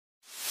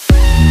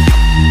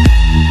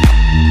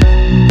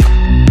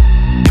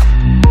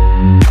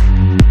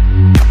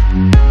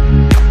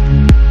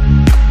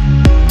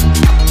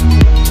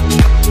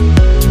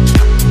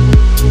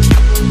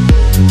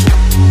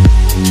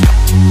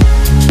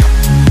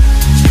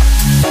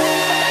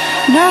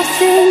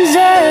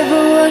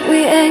what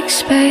we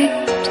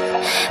expect,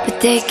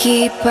 but they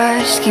keep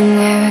asking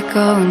where we're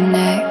going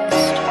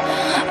next.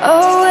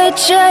 All we're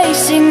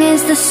chasing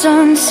is the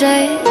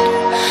sunset.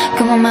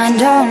 Got my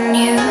mind on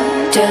you.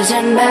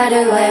 Doesn't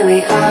matter where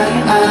we are.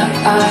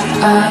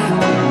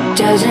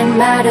 Doesn't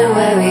matter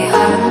where we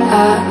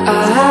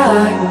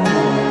are.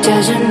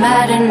 Doesn't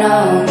matter,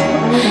 no.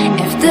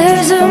 If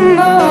there's a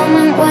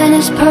moment when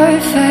it's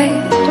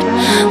perfect,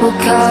 we'll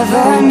carve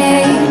our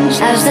names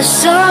as the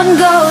sun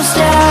goes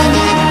down.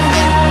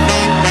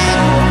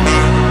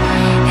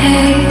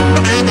 Hey,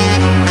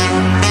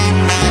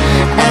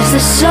 as the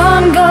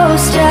sun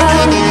goes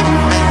down.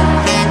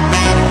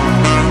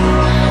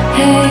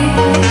 Hey,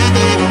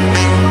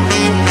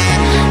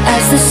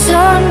 as the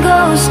sun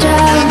goes down.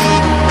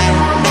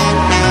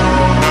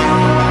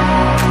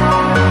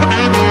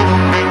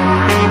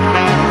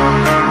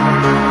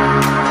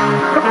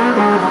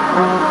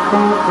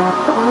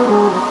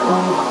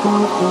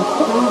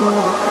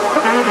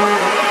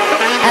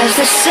 As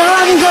the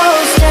sun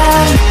goes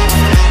down.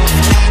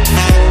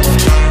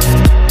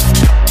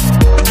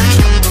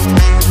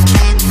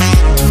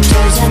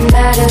 Doesn't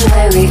matter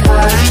where we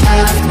are.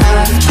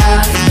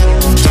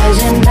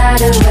 Doesn't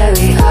matter where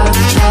we are.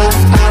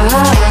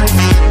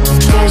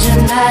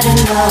 Doesn't matter,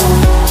 no.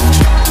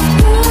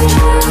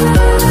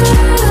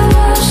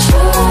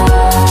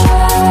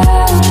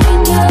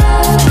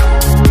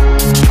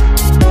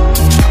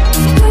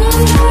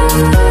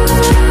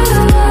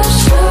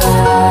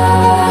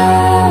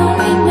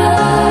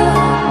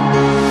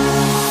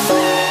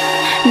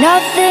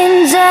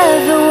 Nothing's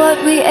ever what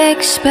we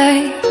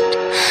expect,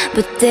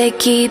 but they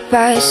keep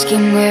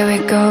asking where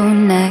we're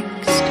going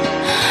next.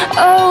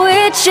 All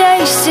we're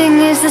chasing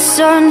is the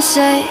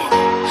sunset.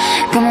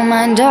 Got my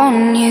mind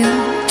on you.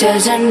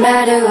 Doesn't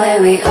matter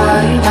where we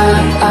are.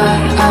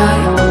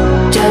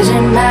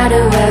 Doesn't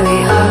matter where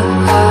we are.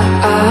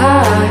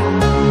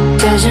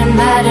 Doesn't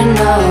matter,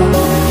 no.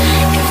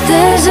 If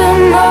there's a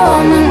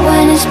moment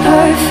when it's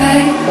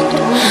perfect,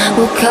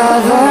 we'll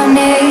carve our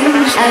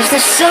names as the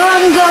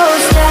sun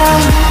goes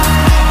down.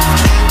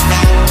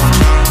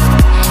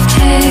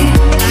 Hey,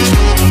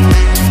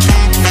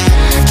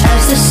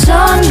 as the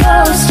sun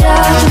goes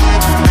down.